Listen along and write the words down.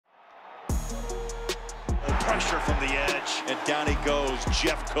pressure from the edge. And down he goes,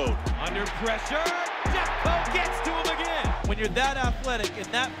 Jeffcoat. Under pressure, Jeffcoat gets to him again. When you're that athletic and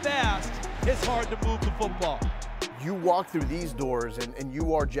that fast, it's hard to move the football. You walk through these doors and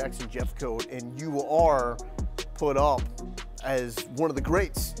you are Jackson Jeffcoat, and you are put up as one of the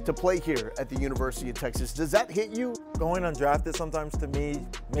greats to play here at the University of Texas. Does that hit you? Going undrafted sometimes to me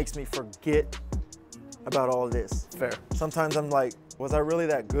makes me forget about all of this. Fair. Sometimes I'm like, was I really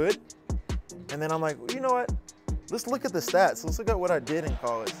that good? And then I'm like, you know what? Let's look at the stats. Let's look at what I did in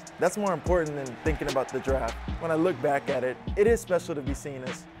college. That's more important than thinking about the draft. When I look back at it, it is special to be seen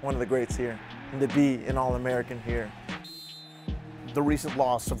as one of the greats here and to be an All-American here. The recent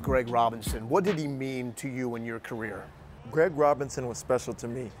loss of Greg Robinson, what did he mean to you in your career? Greg Robinson was special to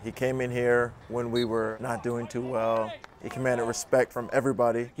me. He came in here when we were not doing too well. He commanded respect from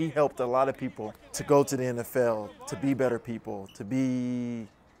everybody. He helped a lot of people to go to the NFL, to be better people, to be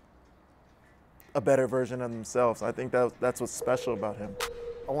a better version of themselves. I think that's what's special about him.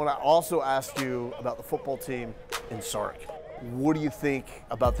 I want to also ask you about the football team in Sark. What do you think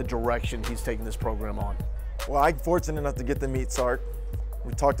about the direction he's taking this program on? Well, I'm fortunate enough to get to meet Sark.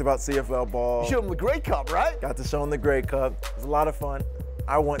 We talked about CFL ball. You showed him the Grey Cup, right? Got to show him the Grey Cup. It was a lot of fun.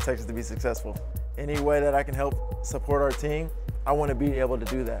 I want Texas to be successful. Any way that I can help support our team, I want to be able to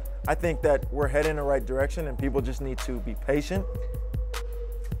do that. I think that we're heading in the right direction, and people just need to be patient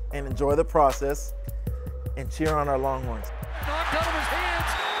and enjoy the process and cheer on our Longhorns. Knocked out of his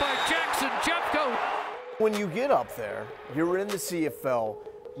hands by Jackson Jeffcoat. When you get up there, you're in the CFL,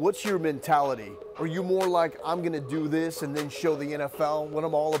 what's your mentality? Are you more like, I'm going to do this and then show the NFL what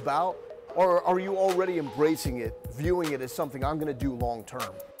I'm all about? Or are you already embracing it, viewing it as something I'm going to do long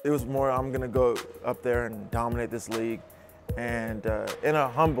term? It was more, I'm going to go up there and dominate this league and in a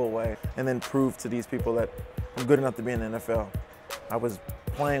humble way, and then prove to these people that I'm good enough to be in the NFL. I was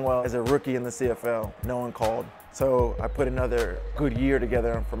playing well as a rookie in the CFL, no one called. So I put another good year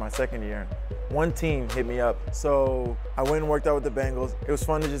together for my second year. One team hit me up, so I went and worked out with the Bengals. It was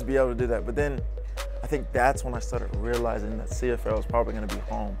fun to just be able to do that, but then I think that's when I started realizing that CFL was probably gonna be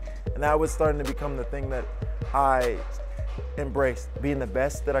home. And that was starting to become the thing that I embraced, being the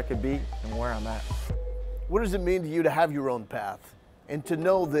best that I could be and where I'm at. What does it mean to you to have your own path and to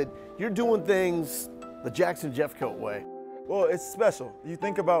know that you're doing things the Jackson Jeffcoat way? Well, it's special. You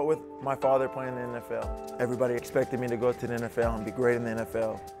think about with my father playing in the NFL. Everybody expected me to go to the NFL and be great in the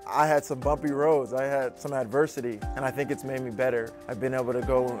NFL. I had some bumpy roads. I had some adversity, and I think it's made me better. I've been able to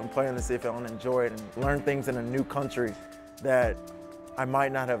go and play in the CFL and enjoy it and learn things in a new country that I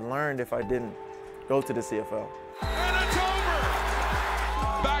might not have learned if I didn't go to the CFL. And it's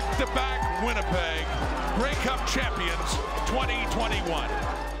over! Back-to-back Winnipeg Grey Cup champions 2021.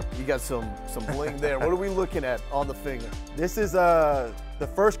 You got some bling there. What are we looking at on the finger? This is the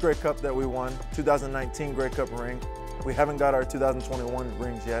first Grey Cup that we won, 2019 Grey Cup ring. We haven't got our 2021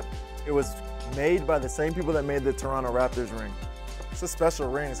 rings yet. It was made by the same people that made the Toronto Raptors ring. It's a special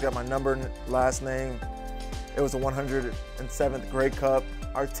ring. It's got my number and last name. It was the 107th Grey Cup.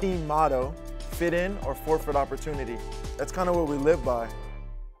 Our team motto, fit in or forfeit opportunity. That's kind of what we live by.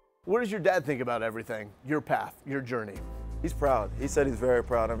 What does your dad think about everything, your path, your journey? He's proud. He said he's very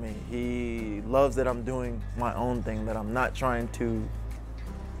proud of me. He loves that I'm doing my own thing, that I'm not trying to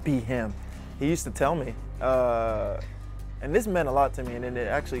be him. He used to tell me, and this meant a lot to me, and it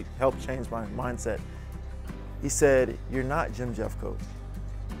actually helped change my mindset. He said, you're not Jim Jeffcoat.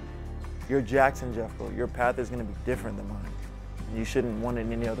 You're Jackson Jeffcoat. Your path is going to be different than mine. You shouldn't want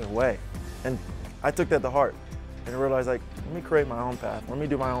it any other way. And I took that to heart and realized, like, let me create my own path. Let me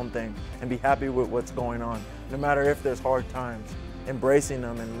do my own thing and be happy with what's going on. No matter if there's hard times, embracing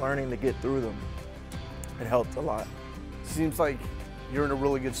them and learning to get through them, it helped a lot. Seems like you're in a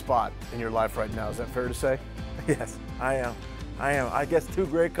really good spot in your life right now. Is that fair to say? Yes, I am. I guess 2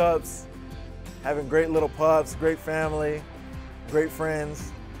 Grey Cups, having great little pups, great family, great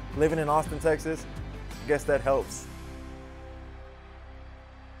friends, living in Austin, Texas. I guess that helps.